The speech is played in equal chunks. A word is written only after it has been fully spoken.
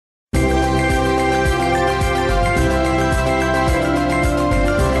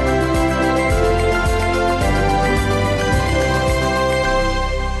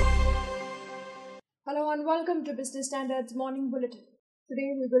Welcome to Business Standard's Morning Bulletin.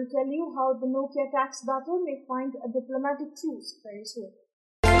 Today we will tell you how the Nokia tax battle may find a diplomatic truce very soon.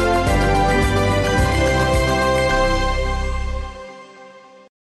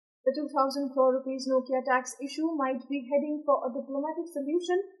 The 2,000 crore rupees Nokia tax issue might be heading for a diplomatic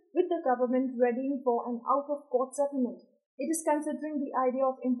solution, with the government readying for an out-of-court settlement. It is considering the idea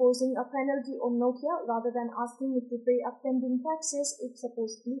of imposing a penalty on Nokia rather than asking it to pay up pending taxes it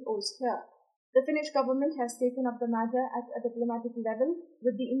supposedly owes here. The Finnish government has taken up the matter at a diplomatic level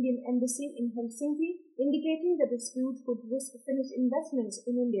with the Indian embassy in Helsinki, indicating the dispute could risk Finnish investments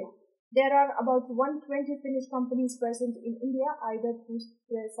in India. There are about 120 Finnish companies present in India, either through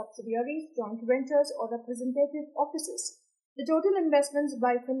their subsidiaries, joint ventures, or representative offices. The total investments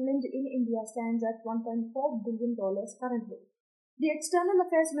by Finland in India stands at $1.4 billion currently. The External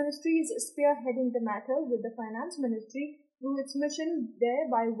Affairs Ministry is spearheading the matter, with the Finance Ministry through its mission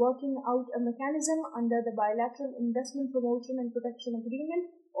thereby working out a mechanism under the Bilateral Investment Promotion and Protection Agreement,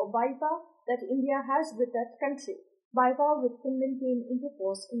 or BIPA, that India has with that country. BIPA with Finland came into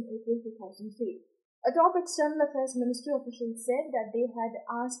force in April 2003. A top External Affairs Ministry official said that they had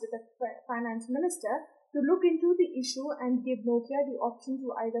asked the Finance Minister to look into the issue and give Nokia the option to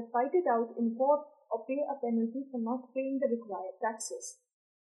either fight it out in court or pay a penalty for not paying the required taxes.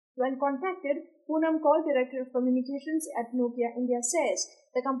 When contacted, Poonam Kaul, Director of Communications at Nokia India, says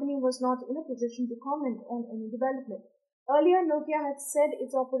the company was not in a position to comment on any development. Earlier, Nokia had said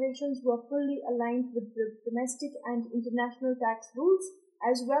its operations were fully aligned with the domestic and international tax rules,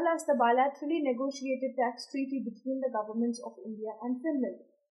 as well as the bilaterally negotiated tax treaty between the governments of India and Finland.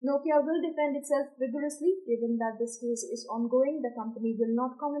 Nokia will defend itself vigorously. Given that this case is ongoing, the company will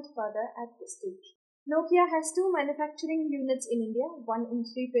not comment further at this stage. Nokia has two manufacturing units in India, one in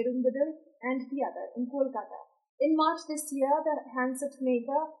Sri Perumbudur and the other in Kolkata. In March this year, the handset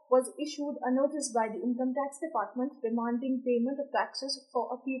maker was issued a notice by the Income Tax Department demanding payment of taxes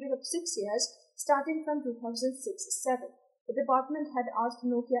for a period of 6 years starting from 2006-07. The department had asked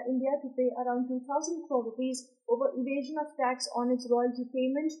Nokia India to pay around 2,000 crore rupees over evasion of tax on its royalty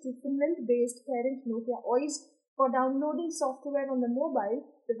payment to Finland-based parent Nokia Ois for downloading software on the mobile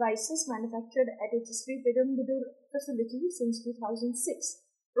devices manufactured at its Sri Perumbudur facility since 2006.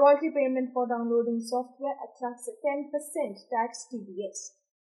 Royalty payment for downloading software attracts a 10% tax TDS.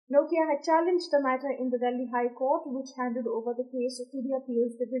 Nokia had challenged the matter in the Delhi High Court, which handed over the case to the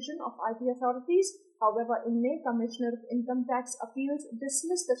Appeals Division of IT authorities. However, in May, Commissioner of Income Tax Appeals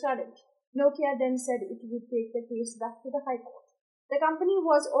dismissed the challenge. Nokia then said it would take the case back to the High Court. The company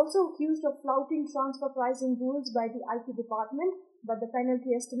was also accused of flouting transfer pricing rules by the IT department, but the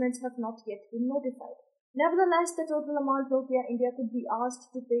penalty estimates have not yet been notified. Nevertheless, the total amount Nokia India could be asked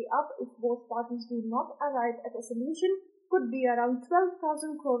to pay up if both parties do not arrive at a solution could be around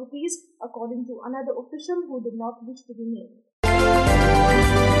 12,000 crore rupees, according to another official who did not wish to be named.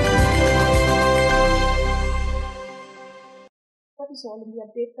 That is all in the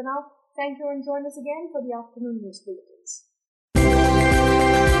update for now. Thank you and join us again for the afternoon news bulletins.